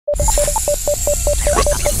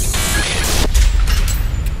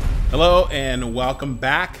Hello and welcome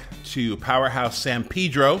back to Powerhouse San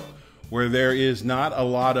Pedro, where there is not a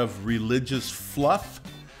lot of religious fluff,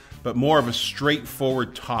 but more of a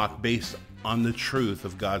straightforward talk based on the truth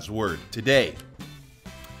of God's Word. Today,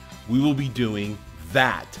 we will be doing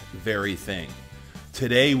that very thing.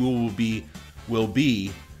 Today will be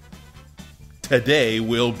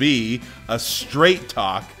a straight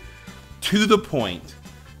talk, to the point,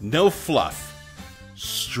 no fluff,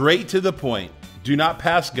 straight to the point. Do not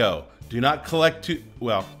pass go. Do not collect we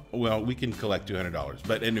can collect $200,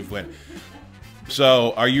 but anyway.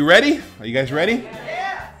 So, are you ready? Are you guys ready?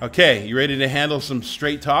 Yeah. Okay, you ready to handle some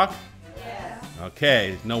straight talk? Yes.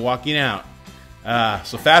 Okay, no walking out.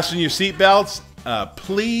 So fasten your seatbelts.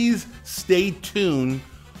 Please stay tuned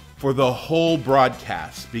for the whole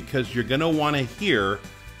broadcast because you're going to want to hear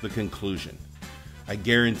the conclusion. I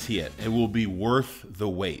guarantee it. It will be worth the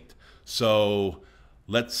wait. So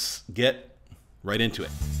let's get right into it.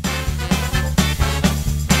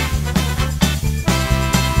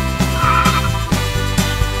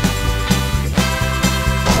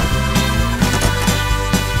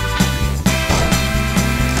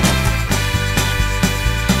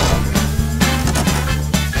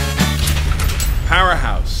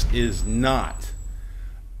 Powerhouse is not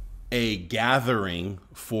a gathering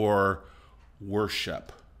for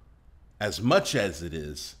worship as much as it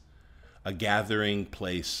is a gathering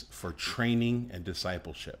place for training and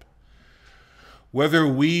discipleship. Whether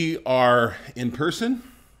we are in person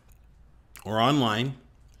or online,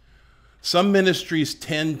 some ministries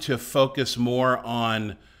tend to focus more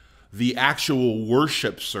on the actual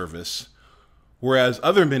worship service, whereas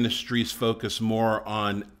other ministries focus more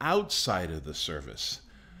on outside of the service.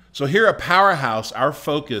 So here at Powerhouse, our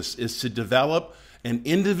focus is to develop an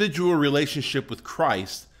individual relationship with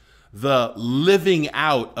Christ, the living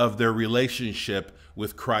out of their relationship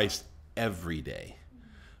with Christ every day.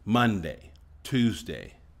 Monday,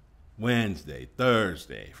 Tuesday, Wednesday,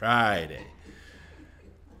 Thursday, Friday.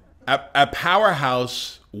 At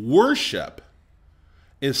Powerhouse, worship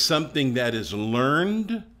is something that is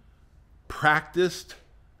learned, practiced,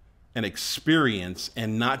 and experienced,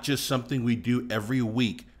 and not just something we do every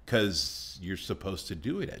week because you're supposed to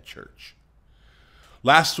do it at church.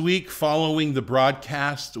 Last week, following the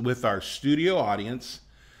broadcast with our studio audience,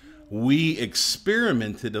 we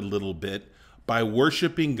experimented a little bit by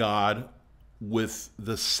worshiping God with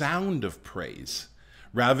the sound of praise.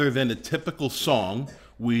 Rather than a typical song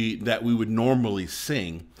that we would normally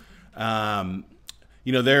sing, there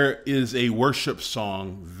is a worship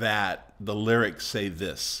song that the lyrics say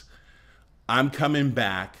this: I'm coming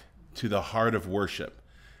back to the heart of worship,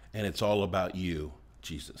 and it's all about you,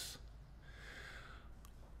 Jesus.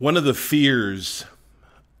 One of the fears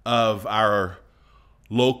of our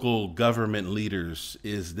local government leaders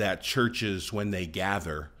is that churches, when they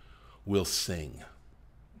gather, will sing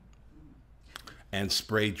and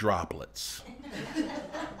spray droplets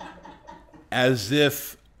as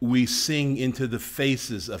if we sing into the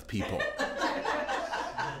faces of people.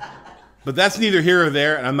 But that's neither here or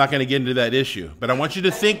there, and I'm not going to get into that issue. But I want you to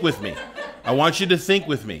think with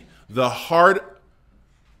me. The heart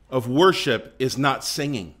of worship is not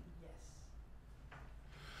singing.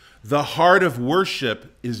 The heart of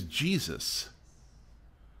worship is Jesus.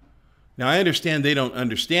 Now, I understand they don't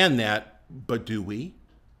understand that, but do we?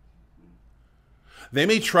 They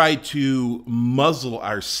may try to muzzle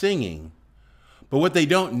our singing, but what they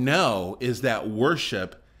don't know is that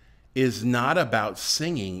worship is not about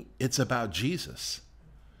singing, it's about Jesus.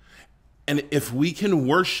 And if we can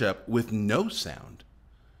worship with no sound,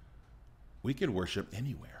 we can worship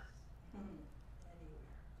anywhere.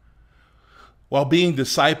 While being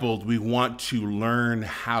discipled, we want to learn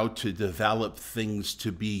how to develop things to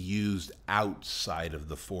be used outside of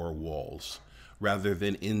the four walls rather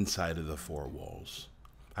than inside of the four walls.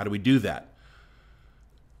 How do we do that?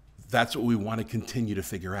 That's what we want to continue to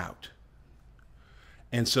figure out.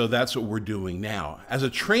 And so that's what we're doing now. As a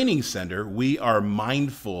training center, we are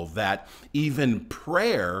mindful that even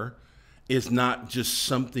prayer is not just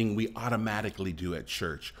something we automatically do at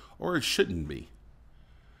church, or it shouldn't be.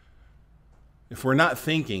 If we're not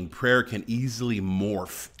thinking, prayer can easily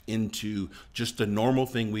morph into just a normal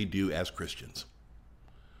thing we do as Christians,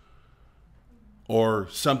 or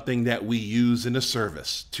something that we use in a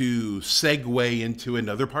service to segue into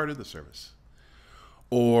another part of the service,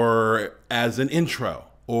 or as an intro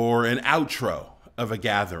or an outro of a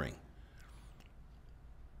gathering.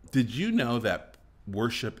 Did you know that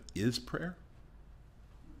worship is prayer?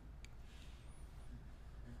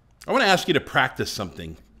 I want to ask you to practice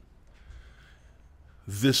something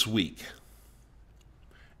this week.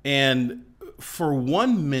 And for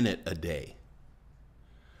 1 minute a day,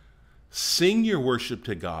 Sing your worship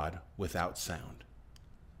to God without sound.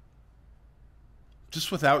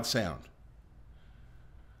 Just without sound.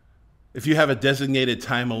 If you have a designated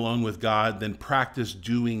time alone with God, then practice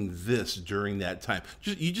doing this during that time.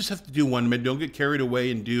 You just have to do 1 minute. Don't get carried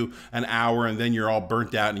away and do an hour and then you're all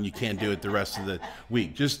burnt out and you can't do it the rest of the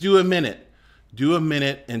week. Just do a minute. Do a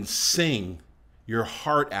minute and sing your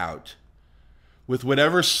heart out with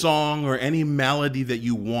whatever song or any melody that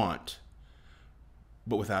you want,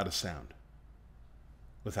 but without a sound.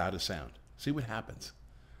 Without a sound. See what happens.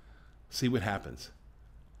 See what happens.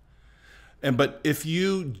 But if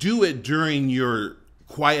you do it during your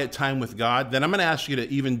quiet time with God, then I'm going to ask you to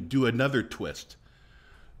even do another twist.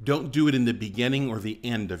 Don't do it in the beginning or the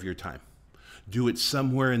end of your time. Do it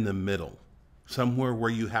somewhere in the middle, somewhere where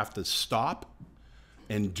you have to stop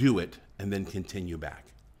and do it and then continue back.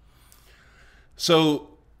 So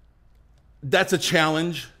that's a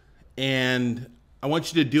challenge, and I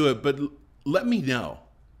want you to do it, but let me know.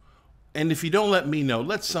 And if you don't let me know,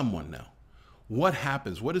 let someone know. What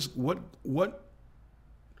happens? What is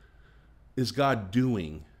God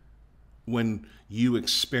doing when you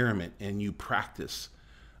experiment and you practice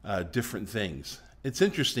different things? It's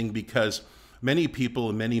interesting because many people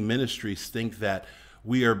in many ministries think that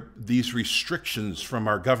these restrictions from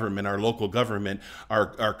our government, our local government,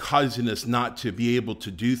 are causing us not to be able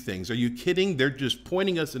to do things. Are you kidding? They're just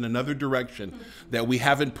pointing us in another direction that we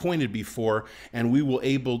haven't pointed before, and we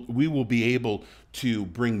will be able to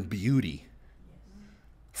bring beauty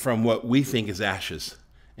from what we think is ashes.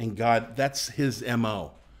 And God, that's his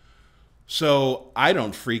MO. So I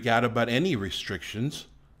don't freak out about any restrictions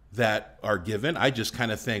that are given. I just kind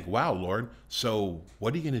of think, wow, Lord, so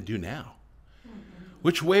what are you going to do now?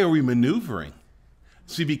 Which way are we maneuvering?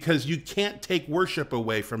 See, because you can't take worship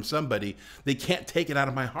away from somebody. They can't take it out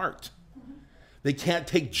of my heart. They can't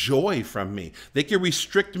take joy from me. They can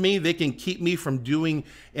restrict me. They can keep me from doing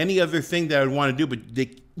any other thing that I would want to do, but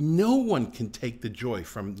no one can take the joy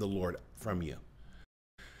from the Lord from you.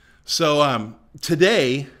 So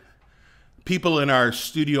today, people in our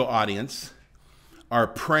studio audience are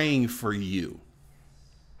praying for you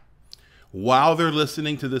while they're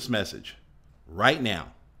listening to this message right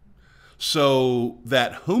now, so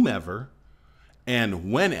that whomever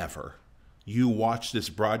and whenever you watch this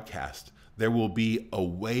broadcast, there will be a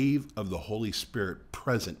wave of the Holy Spirit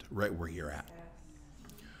present right where you're at.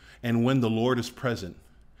 And when the Lord is present,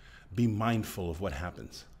 be mindful of what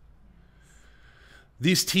happens.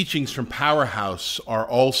 These teachings from Powerhouse are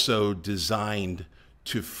also designed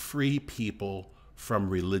to free people from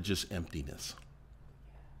religious emptiness.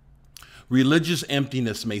 Religious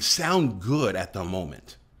emptiness may sound good at the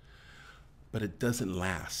moment, but it doesn't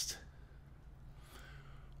last.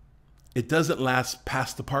 It doesn't last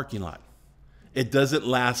past the parking lot. It doesn't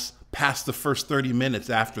last past the first 30 minutes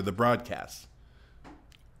after the broadcast,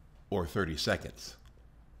 or 30 seconds.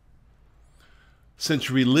 Since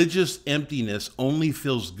religious emptiness only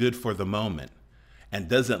feels good for the moment and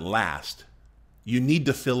doesn't last, you need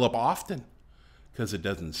to fill up often because it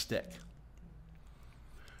doesn't stick.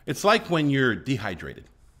 It's like when you're dehydrated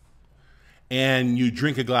and you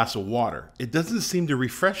drink a glass of water. It doesn't seem to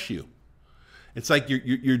refresh you. It's like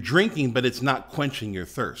you're drinking, but it's not quenching your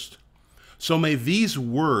thirst. So may these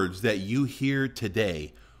words that you hear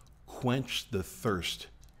today quench the thirst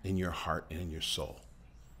in your heart and in your soul.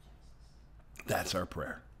 That's our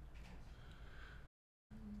prayer.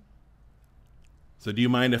 So do you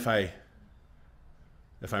mind if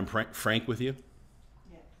I'm frank with you?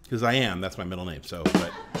 Because I am. That's my middle name. So,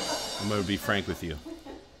 but I'm going to be frank with you.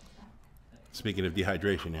 Speaking of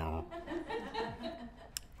dehydration now.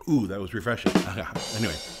 Ooh, that was refreshing.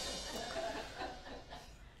 Anyway.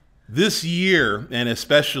 This year, and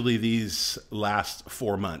especially these last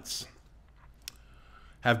 4 months,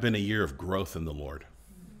 have been a year of growth in the Lord.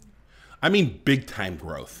 I mean big time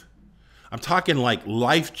growth. I'm talking like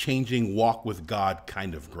life-changing walk with God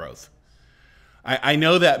kind of growth. I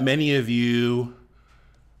know that many of you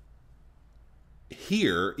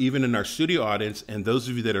here, even in our studio audience, and those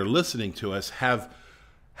of you that are listening to us, have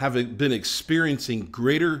been experiencing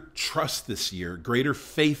greater trust this year, greater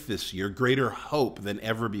faith this year, greater hope than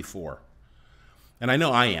ever before. And I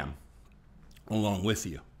know I am, along with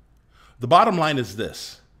you. The bottom line is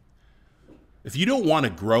this. If you don't want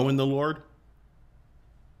to grow in the Lord,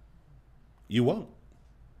 you won't.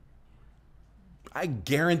 I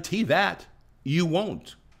guarantee that. You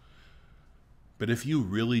won't. But if you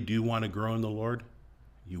really do want to grow in the Lord,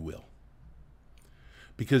 you will.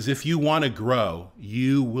 Because if you want to grow,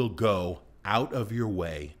 you will go out of your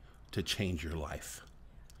way to change your life.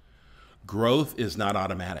 Growth is not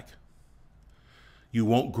automatic. You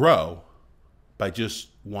won't grow by just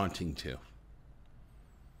wanting to.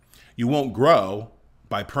 You won't grow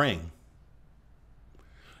by praying.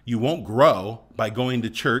 You won't grow by going to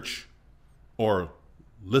church or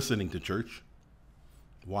listening to church,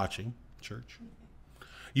 watching church.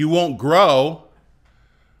 You won't grow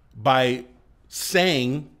by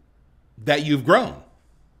saying that you've grown.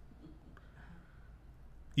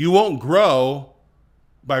 You won't grow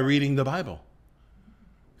by reading the Bible.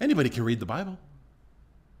 Anybody can read the Bible.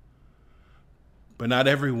 But not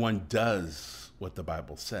everyone does what the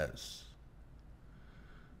Bible says.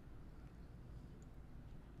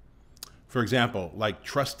 For example, like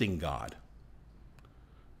trusting God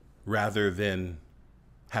rather than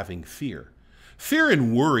having fear. Fear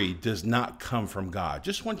and worry does not come from God.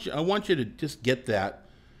 I want you to just get that.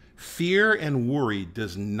 Fear and worry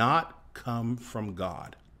does not come from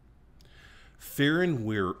God. Fear and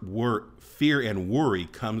worry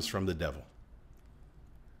comes from the devil.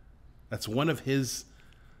 That's one of his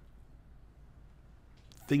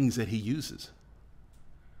things that he uses.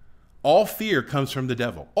 All fear comes from the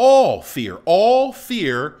devil. All fear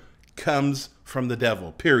comes from the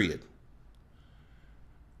devil, period.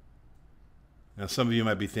 Now, some of you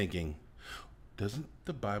might be thinking, doesn't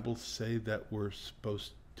the Bible say that we're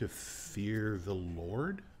supposed to fear the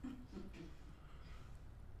Lord?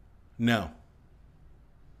 No.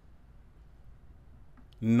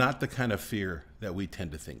 Not the kind of fear that we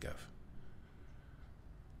tend to think of.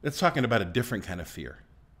 It's talking about a different kind of fear.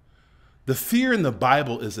 The fear in the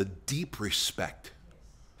Bible is a deep respect.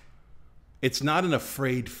 It's not an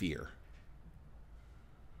afraid fear.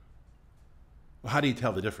 Well, how do you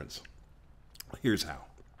tell the difference? Here's how.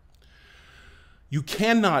 You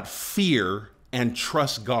cannot fear and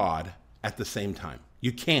trust God at the same time.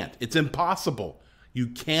 You can't. It's impossible. You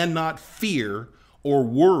cannot fear or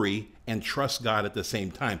worry and trust God at the same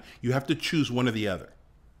time. You have to choose one or the other.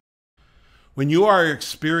 When you are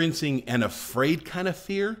experiencing an afraid kind of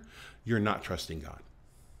fear, you're not trusting God.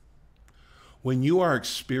 When you are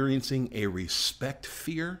experiencing a respect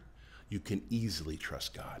fear, you can easily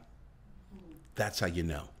trust God. That's how you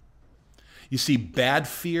know. You see, bad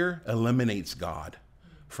fear eliminates God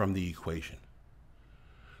from the equation.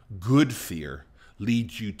 Good fear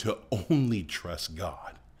leads you to only trust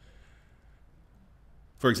God.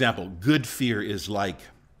 For example, good fear is like,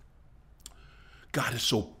 God is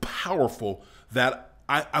so powerful that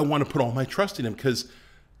I want to put all my trust in him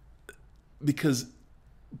because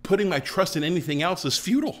putting my trust in anything else is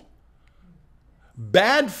futile.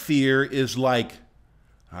 Bad fear is like,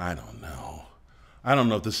 I don't know. I don't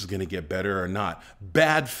know if this is going to get better or not.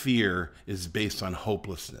 Bad fear is based on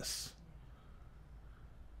hopelessness.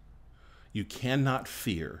 You cannot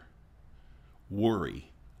fear,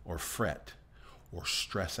 worry, or fret, or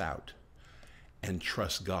stress out and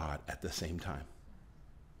trust God at the same time.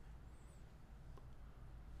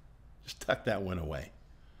 Just tuck that one away.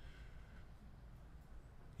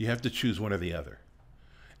 You have to choose one or the other.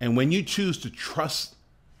 And when you choose to trust,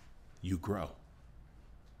 you grow.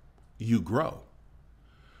 You grow.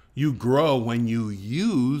 You grow when you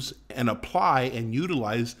use and apply and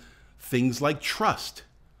utilize things like trust.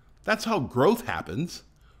 That's how growth happens,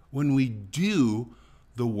 when we do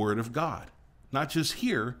the Word of God. Not just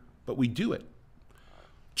hear, but we do it.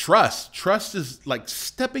 Trust is like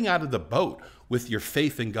stepping out of the boat with your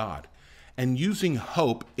faith in God and using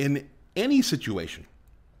hope in any situation.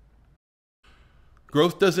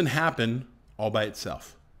 Growth doesn't happen all by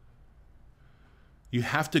itself. You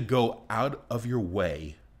have to go out of your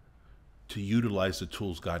way to utilize the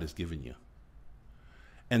tools God has given you.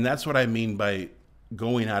 And that's what I mean by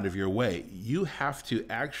going out of your way. You have to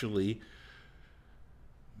actually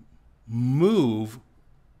move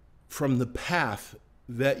from the path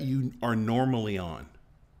that you are normally on.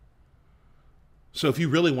 So if you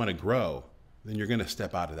really want to grow, then you're going to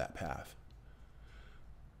step out of that path.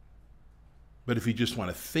 But if you just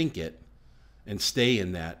want to think it and stay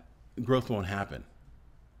in that, growth won't happen.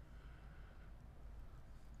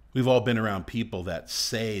 We've all been around people that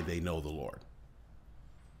say they know the Lord.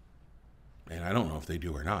 And I don't know if they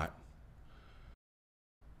do or not.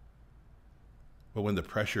 But when the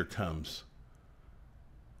pressure comes,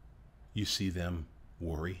 you see them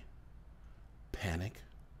worry, panic,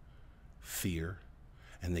 fear,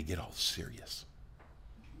 and they get all serious.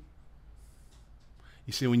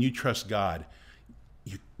 You see, when you trust God,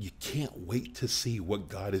 you can't wait to see what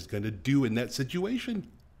God is going to do in that situation.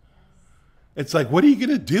 It's like, what are you going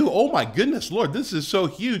to do? Oh my goodness, Lord, this is so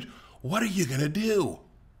huge. What are you going to do?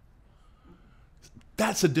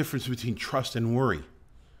 That's the difference between trust and worry.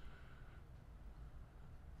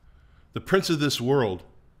 The prince of this world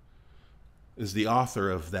is the author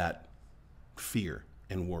of that fear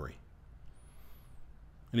and worry.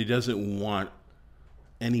 And he doesn't want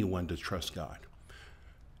anyone to trust God.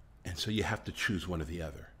 And so you have to choose one or the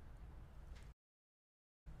other.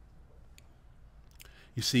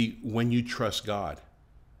 You see, when you trust God,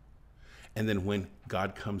 and then when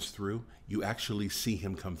God comes through, you actually see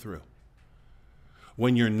him come through.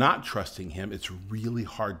 When you're not trusting him, it's really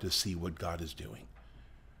hard to see what God is doing.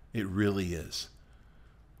 It really is.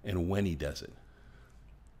 And when he does it.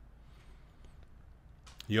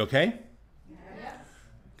 You okay? Yes.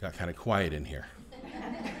 Got kind of quiet in here.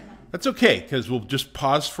 That's okay, because we'll just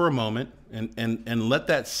pause for a moment and let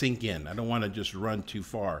that sink in. I don't want to just run too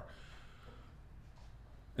far.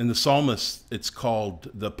 In the psalmist, it's called,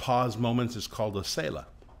 the pause moments is called a Selah.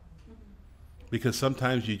 Because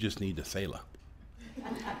sometimes you just need a Selah.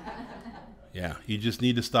 Yeah, you just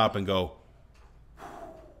need to stop and go,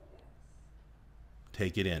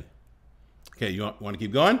 take it in. Okay, you want to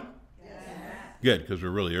keep going? Yes. Good, because we're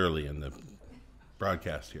really early in the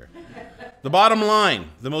broadcast here. The bottom line,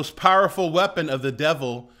 the most powerful weapon of the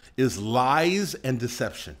devil is lies and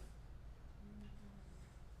deception.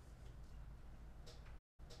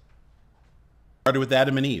 Started with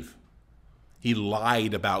Adam and Eve. He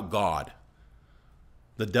lied about God.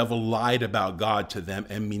 The devil lied about God to them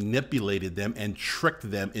and manipulated them and tricked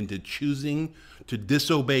them into choosing to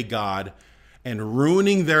disobey God and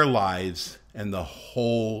ruining their lives and the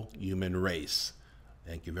whole human race.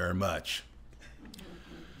 Thank you very much.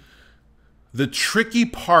 The tricky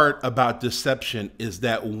part about deception is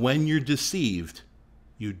that when you're deceived,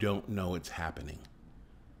 you don't know it's happening.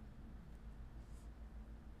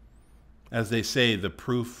 As they say, the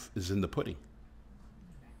proof is in the pudding.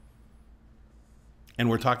 And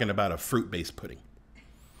we're talking about a fruit-based pudding,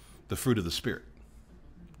 the fruit of the Spirit.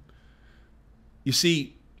 You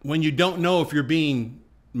see, when you don't know if you're being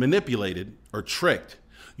manipulated or tricked,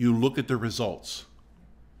 you look at the results.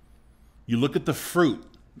 You look at the fruit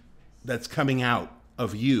that's coming out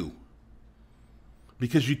of you.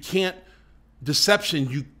 Because you can't,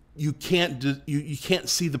 deception, you can't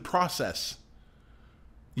see the process.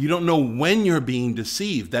 You don't know when you're being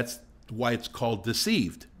deceived. That's why it's called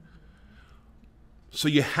deceived. So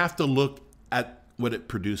you have to look at what it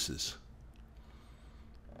produces.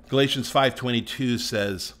 Galatians 5:22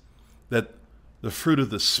 says that the fruit of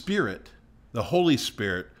the Spirit, the Holy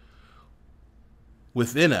Spirit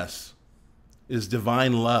within us, is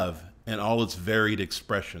divine love and all its varied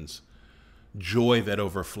expressions, joy that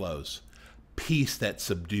overflows, peace that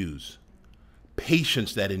subdues,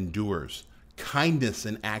 patience that endures, kindness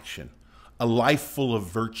in action, a life full of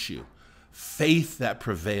virtue, faith that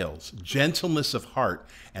prevails, gentleness of heart,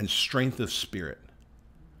 and strength of spirit.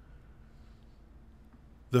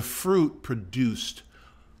 The fruit produced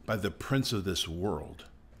by the prince of this world,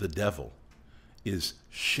 the devil, is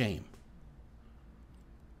shame.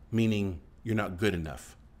 Meaning you're not good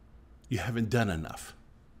enough. You haven't done enough.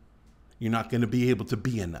 You're not going to be able to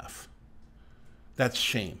be enough. That's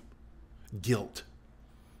shame. Guilt.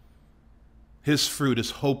 His fruit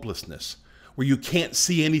is hopelessness, where you can't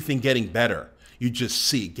see anything getting better. You just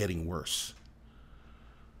see it getting worse.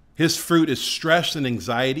 His fruit is stress and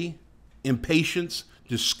anxiety, impatience,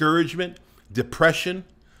 discouragement, depression,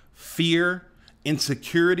 fear,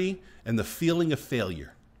 insecurity, and the feeling of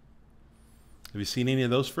failure. Have you seen any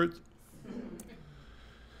of those fruits?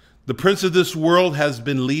 The prince of this world has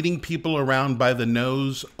been leading people around by the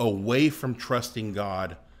nose away from trusting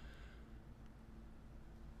God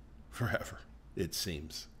forever, it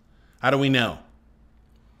seems. How do we know?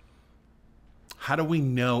 How do we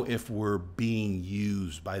know if we're being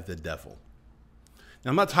used by the devil? Now,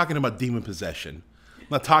 I'm not talking about demon possession. I'm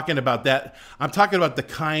not talking about that. I'm talking about the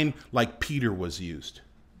kind like Peter was used.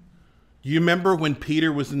 Do you remember when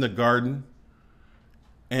Peter was in the garden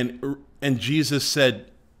and Jesus said,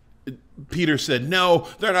 Peter said, no,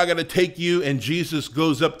 they're not going to take you. And Jesus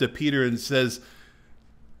goes up to Peter and says,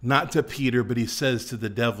 not to Peter, but he says to the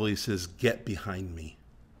devil, he says, get behind me.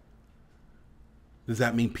 Does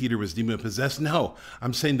that mean Peter was demon possessed? No,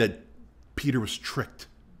 I'm saying that Peter was tricked.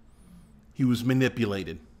 He was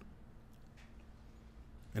manipulated.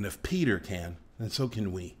 And if Peter can, then so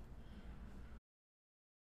can we.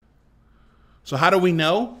 So how do we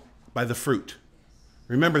know? By the fruit.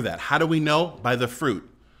 Remember that. How do we know? By the fruit.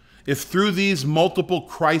 If through these multiple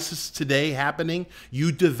crises today happening,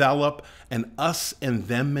 you develop an us and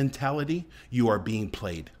them mentality, you are being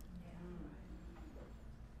played.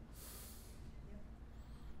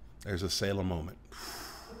 There's a Selah moment.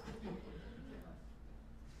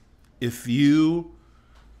 If you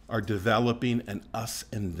are developing an us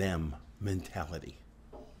and them mentality,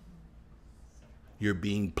 you're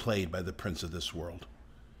being played by the prince of this world.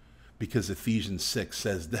 Because Ephesians 6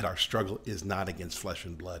 says that our struggle is not against flesh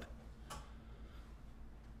and blood.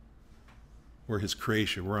 We're his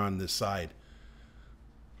creation. We're on this side.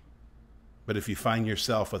 But if you find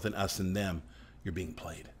yourself with an us and them, you're being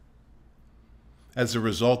played. As a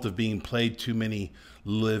result of being played, too many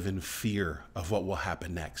live in fear of what will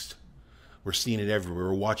happen next. We're seeing it everywhere.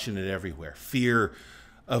 We're watching it everywhere. Fear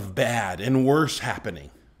of bad and worse happening.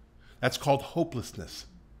 That's called hopelessness.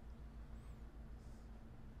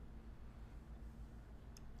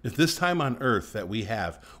 If this time on earth that we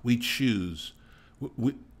have, we choose,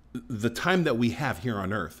 the time that we have here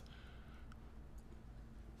on earth,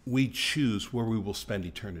 we choose where we will spend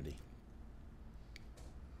eternity.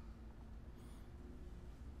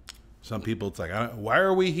 Some people, it's like, why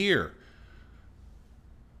are we here?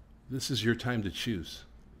 This is your time to choose.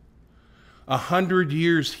 100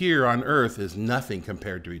 years here on earth is nothing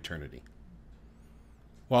compared to eternity.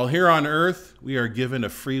 While here on earth, we are given a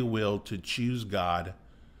free will to choose God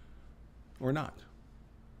or not.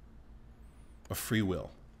 A free will.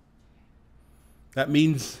 That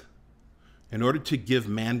means in order to give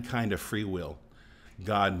mankind a free will,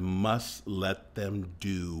 God must let them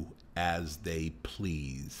do as they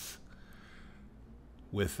please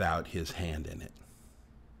without his hand in it.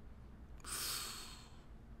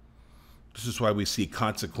 This is why we see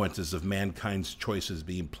consequences of mankind's choices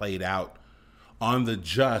being played out on the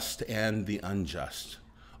just and the unjust,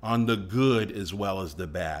 on the good as well as the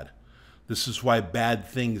bad. This is why bad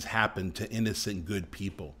things happen to innocent good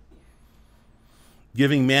people.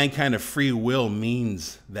 Giving mankind a free will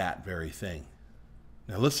means that very thing.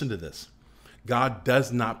 Now listen to this. God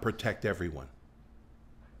does not protect everyone,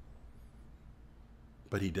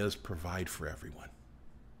 but he does provide for everyone.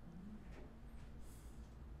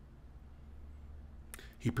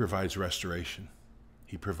 He provides restoration.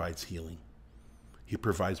 He provides healing. He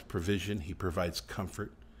provides provision. He provides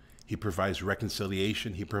comfort. He provides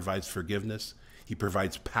reconciliation. He provides forgiveness. He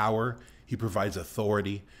provides power. He provides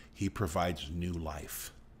authority. He provides new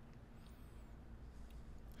life.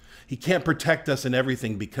 He can't protect us in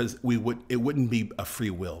everything because it wouldn't be a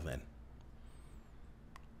free will then.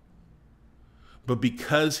 But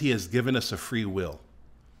because he has given us a free will,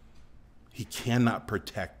 he cannot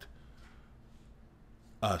protect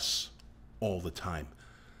us all the time.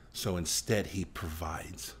 So instead, he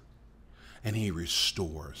provides and he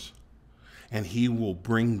restores. And he will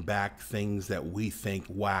bring back things that we think,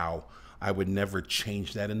 wow, I would never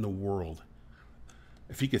change that in the world.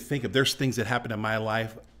 If you could think of, there's things that happen in my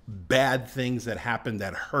life, bad things that happen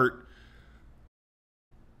that hurt,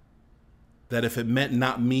 that if it meant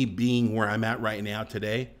not me being where I'm at right now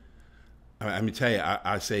today, let me tell you,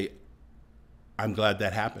 I say, I'm glad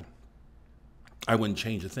that happened. I wouldn't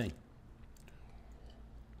change a thing.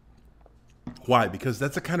 Why? Because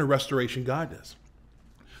that's the kind of restoration God does.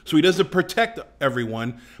 So he doesn't protect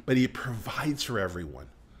everyone, but he provides for everyone.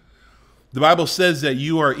 The Bible says that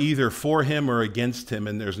you are either for him or against him,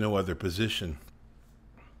 and there's no other position.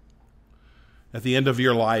 At the end of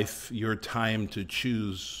your life, your time to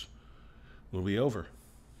choose will be over.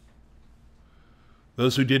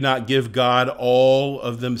 Those who did not give God all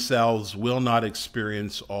of themselves will not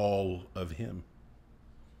experience all of him.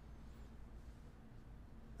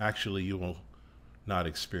 Actually, you will not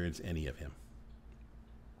experience any of him.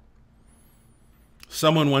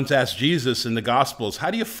 Someone once asked Jesus in the Gospels, how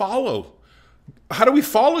do we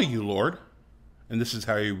follow you, Lord? And this is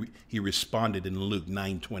how he responded in Luke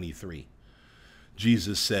 9:23.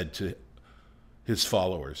 Jesus said to his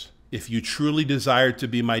followers, if you truly desire to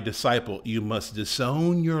be my disciple, you must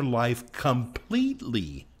disown your life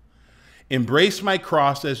completely, embrace my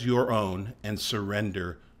cross as your own, and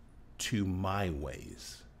surrender to my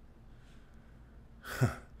ways.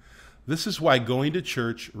 This is why going to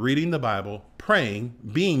church, reading the Bible, praying,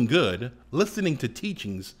 being good, listening to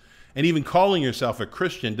teachings, and even calling yourself a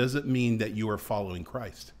Christian doesn't mean that you are following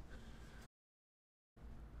Christ.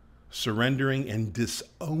 Surrendering and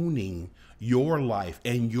disowning your life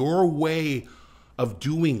and your way of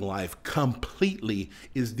doing life completely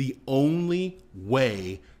is the only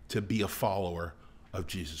way to be a follower of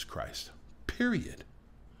Jesus Christ. Period.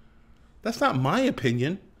 That's not my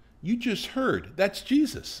opinion. You just heard. That's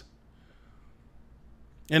Jesus.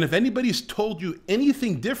 And if anybody's told you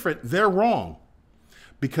anything different, they're wrong,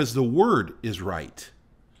 because the word is right.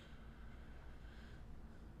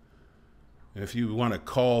 And if you want to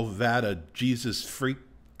call that a Jesus freak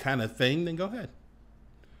kind of thing, then go ahead.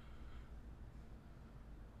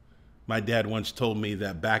 My dad once told me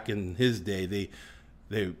that back in his day,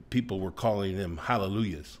 people were calling them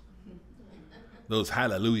hallelujahs. Those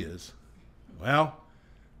hallelujahs. Well,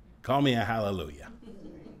 call me a hallelujah.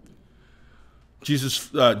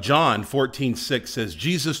 John 14:6 says,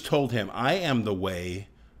 Jesus told him, I am the way,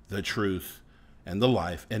 the truth, and the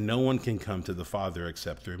life, and no one can come to the Father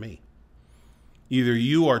except through me. Either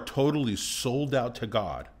you are totally sold out to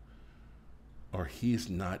God, or he's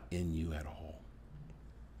not in you at all.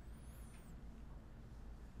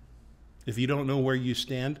 If you don't know where you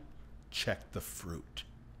stand, check the fruit.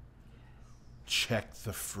 Check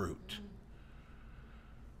the fruit.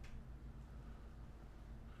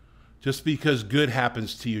 Just because good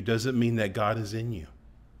happens to you doesn't mean that God is in you.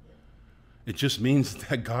 It just means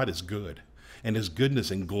that God is good, and his goodness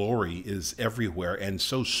and glory is everywhere and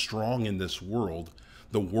so strong in this world,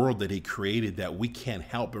 the world that he created, that we can't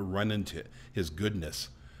help but run into his goodness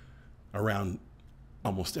around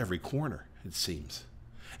almost every corner, it seems.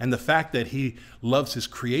 And the fact that he loves his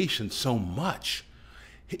creation so much,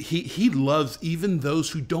 he loves even those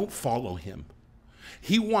who don't follow him.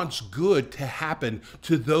 He wants good to happen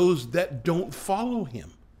to those that don't follow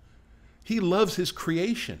him. He loves his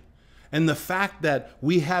creation. And the fact that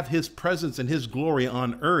we have his presence and his glory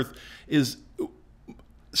on earth is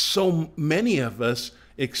so many of us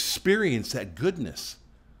experience that goodness.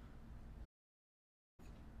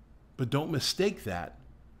 But don't mistake that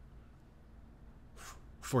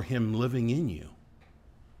for him living in you.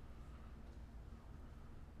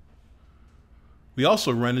 We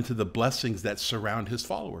also run into the blessings that surround his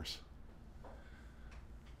followers.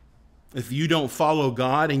 If you don't follow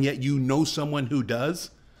God and yet you know someone who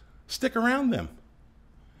does, stick around them.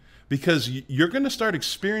 Because you're going to start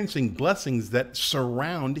experiencing blessings that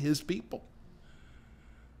surround his people.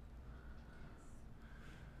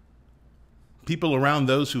 People around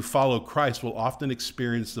those who follow Christ will often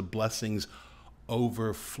experience the blessings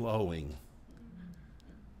overflowing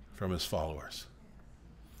from his followers.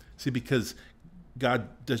 See, because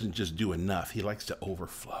God doesn't just do enough. He likes to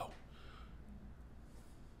overflow.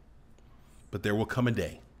 But there will come a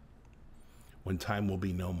day when time will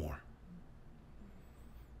be no more.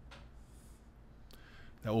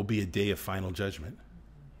 That will be a day of final judgment.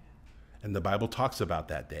 And the Bible talks about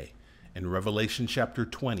that day in Revelation chapter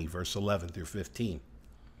 20, verse 11 through 15.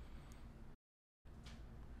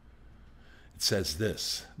 It says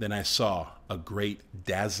this, Then I saw a great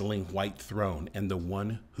dazzling white throne and the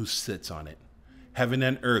one who sits on it. Heaven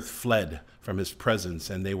and earth fled from his presence,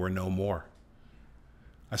 and they were no more.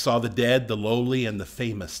 I saw the dead, the lowly, and the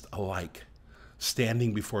famous alike,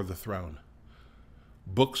 standing before the throne.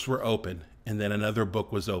 Books were open, and then another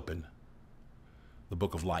book was opened, the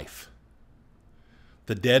book of life.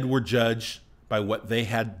 The dead were judged by what they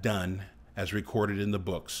had done, as recorded in the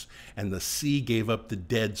books, and the sea gave up the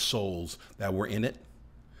dead souls that were in it.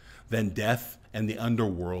 Then death and the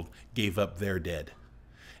underworld gave up their dead,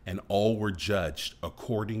 and all were judged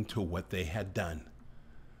according to what they had done.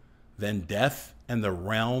 Then death and the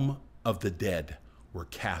realm of the dead were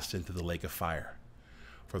cast into the lake of fire.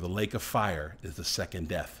 For the lake of fire is the second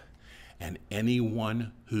death, and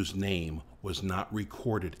anyone whose name was not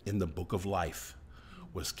recorded in the book of life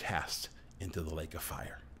was cast into the lake of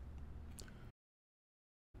fire.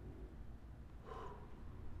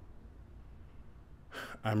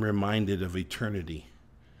 I'm reminded of eternity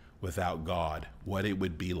without God, what it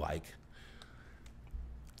would be like.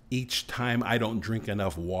 Each time I don't drink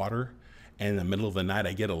enough water, and in the middle of the night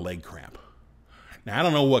I get a leg cramp. Now, I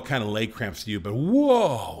don't know what kind of leg cramps do you, but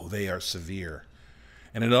whoa, they are severe.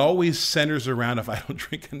 And it always centers around if I don't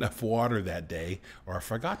drink enough water that day, or I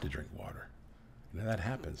forgot to drink water. You know, that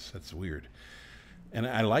happens. That's weird. And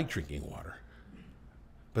I like drinking water.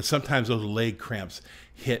 But sometimes those leg cramps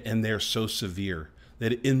hit, and they're so severe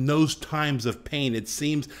that in those times of pain, it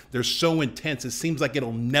seems they're so intense, it seems like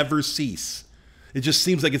it'll never cease. It just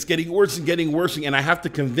seems like it's getting worse and getting worse, and I have to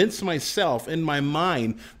convince myself in my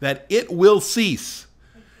mind that it will cease.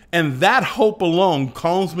 And that hope alone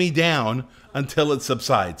calms me down until it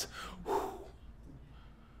subsides.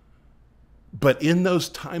 But in those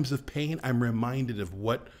times of pain, I'm reminded of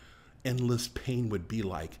what endless pain would be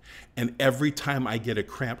like. And every time I get a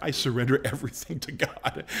cramp, I surrender everything to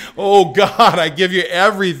God. Oh God, I give you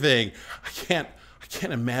everything. I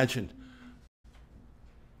can't imagine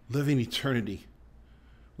living eternity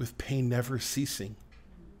with pain never ceasing.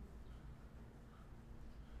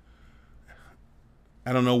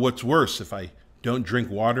 I don't know what's worse, if I don't drink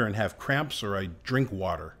water and have cramps, or I drink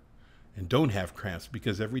water and don't have cramps,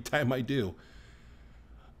 because every time I do,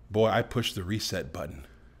 boy, I push the reset button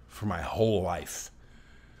for my whole life.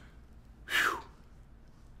 Whew.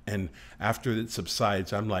 And after it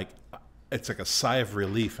subsides, it's like a sigh of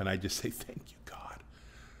relief, and I just say, thank you, God.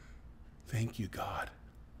 Thank you, God.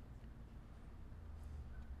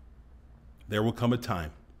 There will come a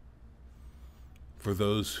time for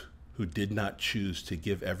those who did not choose to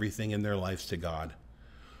give everything in their lives to God,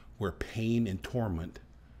 where pain and torment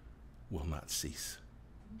will not cease.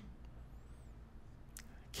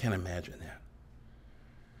 Can't imagine that.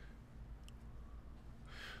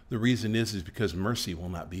 The reason is because mercy will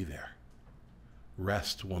not be there.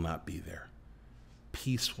 Rest will not be there.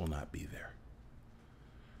 Peace will not be there.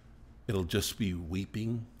 It'll just be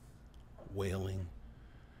weeping, wailing,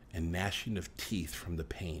 and gnashing of teeth from the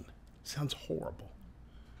pain. Sounds horrible.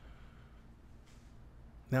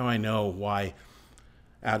 Now I know why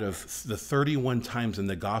out of the 31 times in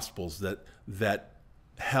the Gospels that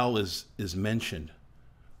hell is mentioned,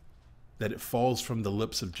 that it falls from the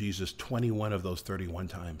lips of Jesus 21 of those 31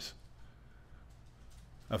 times,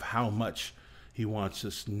 of how much he wants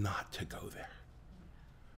us not to go there.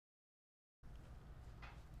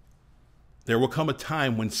 There will come a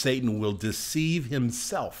time when Satan will deceive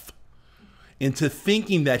himself into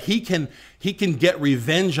thinking that he can get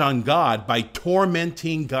revenge on God by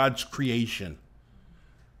tormenting God's creation.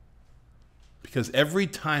 Because every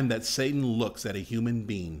time that Satan looks at a human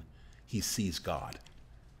being, he sees God.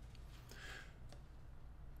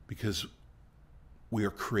 Because we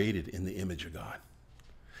are created in the image of God.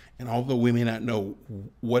 And although we may not know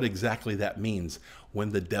what exactly that means,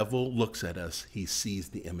 when the devil looks at us, he sees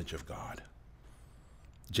the image of God.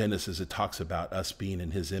 Genesis, it talks about us being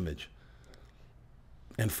in his image.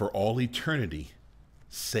 And for all eternity,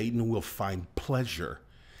 Satan will find pleasure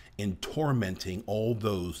in tormenting all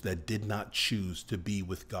those that did not choose to be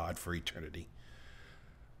with God for eternity.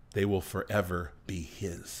 They will forever be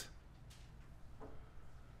his.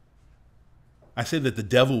 I say that the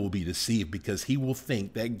devil will be deceived because he will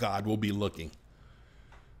think that God will be looking,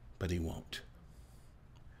 but he won't.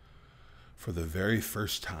 For the very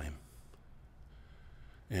first time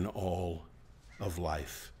in all of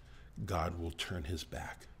life, God will turn his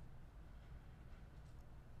back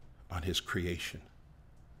on his creation,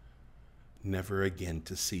 never again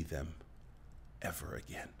to see them ever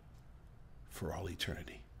again for all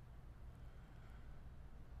eternity.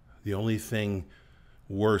 The only thing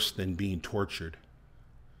worse than being tortured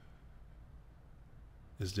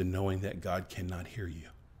is the knowing that God cannot hear you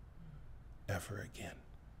ever again.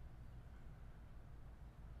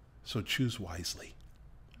 So choose wisely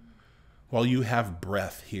while you have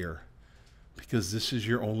breath here, because this is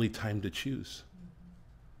your only time to choose.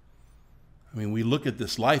 I mean, we look at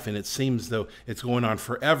this life and it seems though it's going on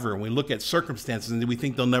forever, and we look at circumstances and we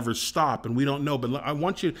think they'll never stop, and we don't know. But I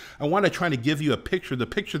want to try to give you a picture, the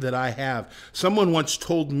picture that I have. Someone once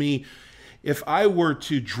told me, if I were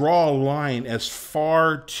to draw a line as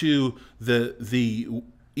far to the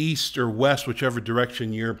east or west, whichever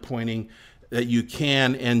direction you're pointing, that you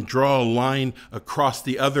can, and draw a line across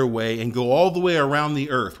the other way and go all the way around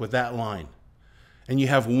the earth with that line, and you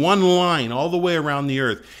have one line all the way around the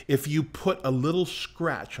earth, if you put a little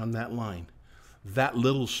scratch on that line, that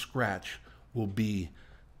little scratch will be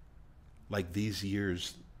like these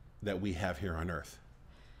years that we have here on earth.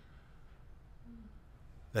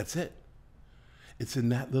 That's it. It's in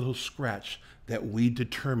that little scratch that we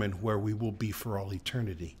determine where we will be for all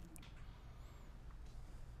eternity.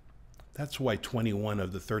 That's why 21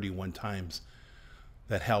 of the 31 times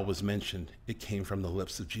that hell was mentioned, it came from the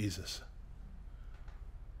lips of Jesus.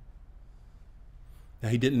 Now,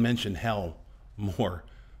 he didn't mention hell more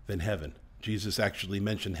than heaven. Jesus actually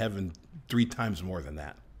mentioned heaven 3 times more than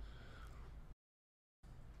that.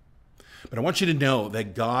 But I want you to know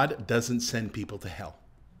that God doesn't send people to hell.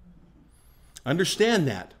 Understand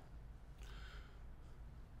that.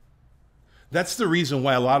 That's the reason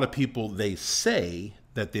why a lot of people, they say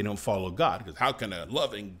that they don't follow God. Because how can a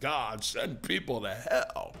loving God send people to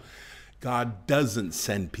hell? God doesn't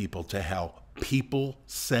send people to hell. People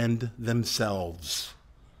send themselves.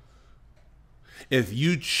 If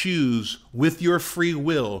you choose with your free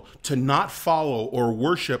will to not follow or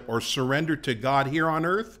worship or surrender to God here on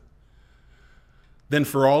earth, then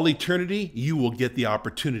for all eternity, you will get the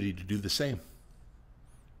opportunity to do the same.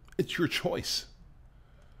 It's your choice.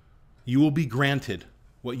 You will be granted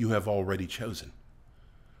what you have already chosen.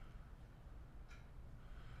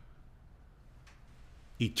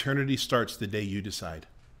 Eternity starts the day you decide.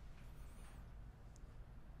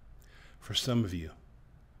 For some of you,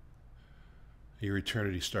 your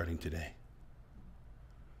eternity starting today.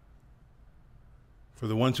 For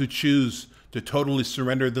the ones who choose to totally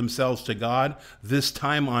surrender themselves to God, this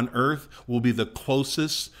time on earth will be the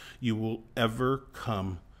closest you will ever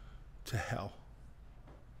come to hell.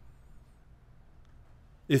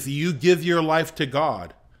 If you give your life to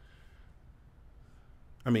God,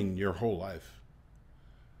 I mean your whole life,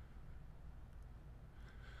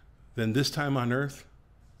 then this time on earth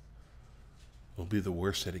will be the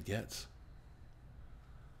worst that it gets.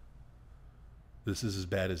 This is as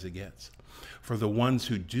bad as it gets. For the ones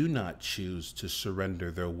who do not choose to surrender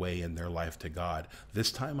their way and their life to God,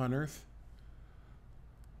 this time on earth,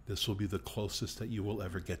 this will be the closest that you will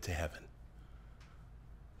ever get to heaven.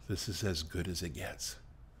 This is as good as it gets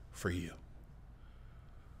for you.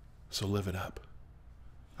 So live it up.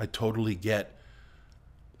 I totally get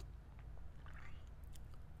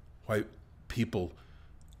why people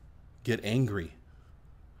get angry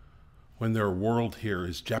when their world here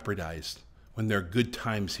is jeopardized, when their good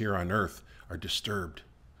times here on earth are disturbed.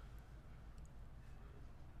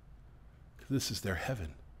 This is their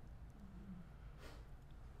heaven.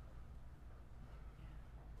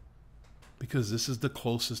 Because this is the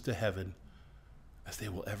closest to heaven as they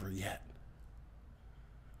will ever get.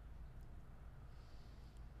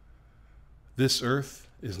 This earth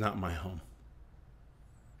is not my home.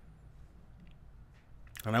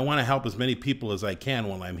 And I want to help as many people as I can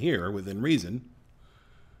while I'm here, within reason.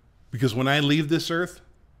 Because when I leave this earth,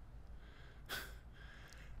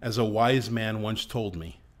 as a wise man once told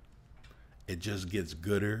me, it just gets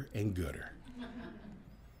gooder and gooder.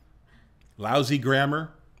 Lousy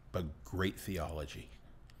grammar, but great theology.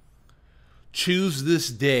 Choose this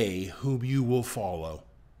day whom you will follow.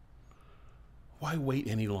 Why wait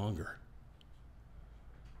any longer?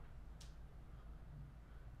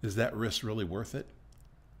 Is that risk really worth it?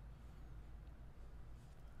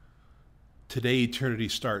 Today, eternity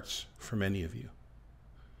starts for many of you.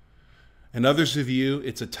 And others of you,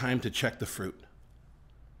 it's a time to check the fruit.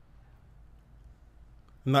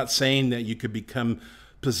 I'm not saying that you could become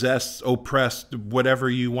possessed, oppressed, whatever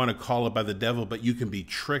you want to call it by the devil, but you can be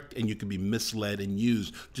tricked and you can be misled and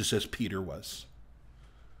used just as Peter was.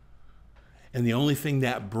 And the only thing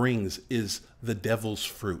that brings is the devil's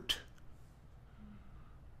fruit.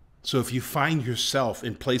 So if you find yourself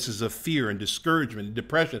in places of fear and discouragement and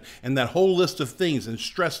depression and that whole list of things and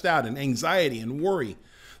stressed out and anxiety and worry,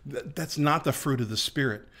 that's not the fruit of the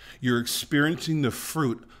Spirit. You're experiencing the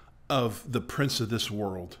fruit of the prince of this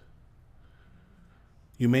world.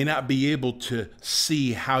 You may not be able to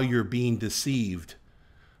see how you're being deceived,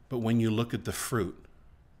 but when you look at the fruit,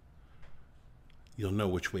 you'll know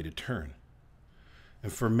which way to turn.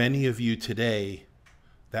 And for many of you today,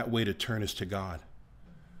 that way to turn is to God.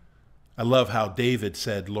 I love how David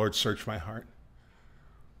said, Lord, search my heart.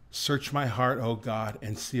 Search my heart, O God,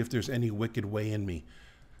 and see if there's any wicked way in me.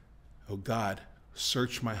 O God,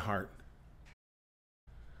 search my heart.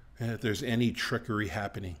 And if there's any trickery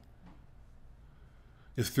happening.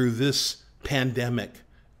 If through this pandemic,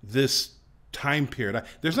 this time period,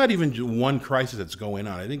 there's not even one crisis that's going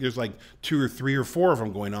on. I think there's like 2 or 3 or 4 of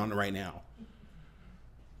them going on right now.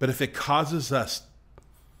 But if it causes us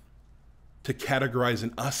to categorize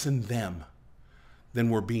an us and them, then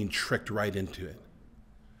we're being tricked right into it.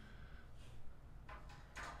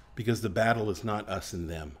 Because the battle is not us and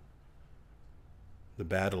them. The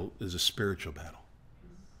battle is a spiritual battle.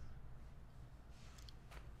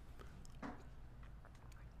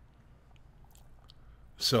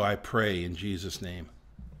 So I pray in Jesus' name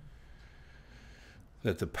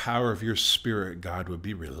that the power of your Spirit, God, would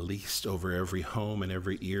be released over every home and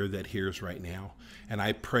every ear that hears right now. And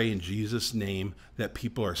I pray in Jesus' name that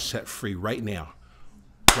people are set free right now,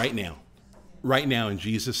 right now, right now in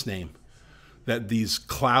Jesus' name, that these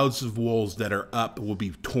clouds of wolves that are up will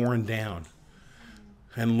be torn down.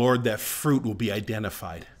 And Lord, that fruit will be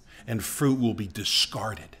identified and fruit will be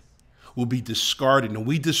discarded. Will be discarded. And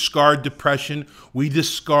we discard depression. We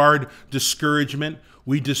discard discouragement.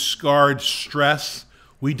 We discard stress.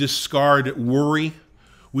 We discard worry.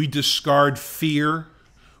 We discard fear.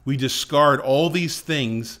 We discard all these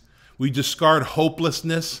things. We discard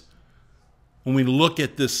hopelessness. When we look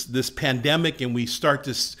at this pandemic and we start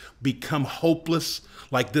to become hopeless,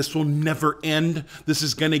 like this will never end, this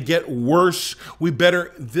is going to get worse,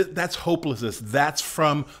 that's hopelessness. That's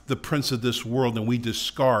from the prince of this world, and we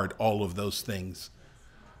discard all of those things.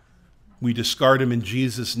 We discard them in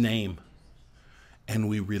Jesus' name, and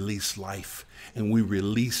we release life, and we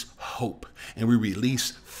release hope, and we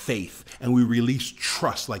release faith, and we release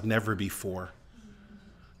trust like never before.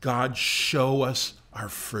 God, show us our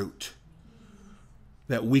fruit,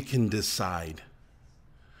 that we can decide.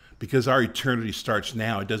 Because our eternity starts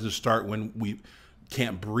now. It doesn't start when we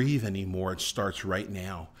can't breathe anymore. It starts right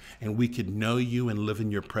now. And we could know you and live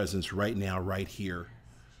in your presence right now, right here.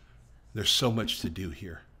 There's so much to do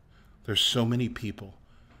here. There's so many people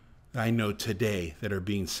that I know today that are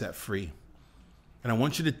being set free. And I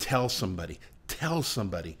want you to tell somebody. Tell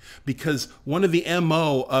somebody. Because one of the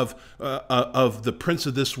MO of the prince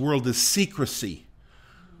of this world is secrecy.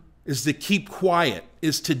 Is to keep quiet,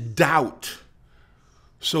 is to doubt,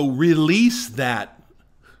 So release that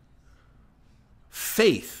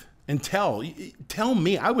faith and tell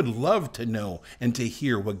me. I would love to know and to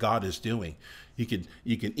hear what God is doing. You can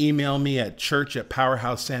email me at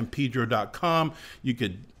church@powerhousesanpedro.com. You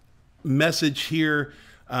could message here.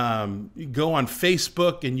 You go on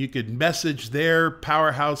Facebook and you could message there,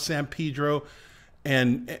 Powerhouse San Pedro,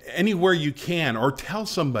 and anywhere you can, or tell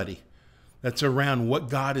somebody that's around what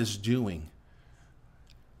God is doing.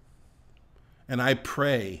 And I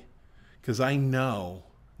pray, because I know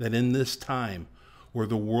that in this time where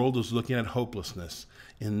the world is looking at hopelessness,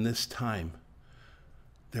 in this time,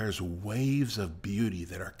 there's waves of beauty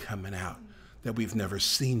that are coming out that we've never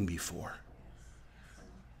seen before.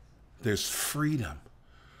 There's freedom.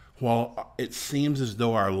 While it seems as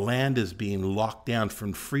though our land is being locked down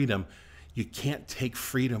from freedom, you can't take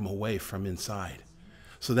freedom away from inside.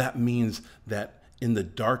 So that means that in the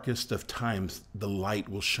darkest of times, the light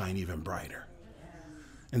will shine even brighter.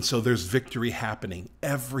 And so there's victory happening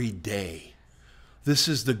every day. This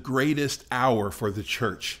is the greatest hour for the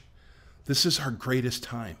church. This is our greatest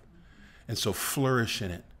time. And so flourish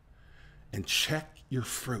in it and check your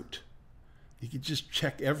fruit. You can just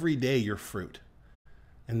check every day your fruit.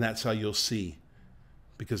 And that's how you'll see,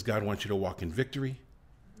 because God wants you to walk in victory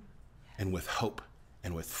and with hope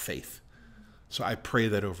and with faith. So I pray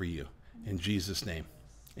that over you in Jesus' name.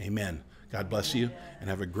 Amen. God bless you and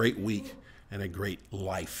have a great week and a great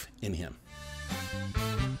life in Him.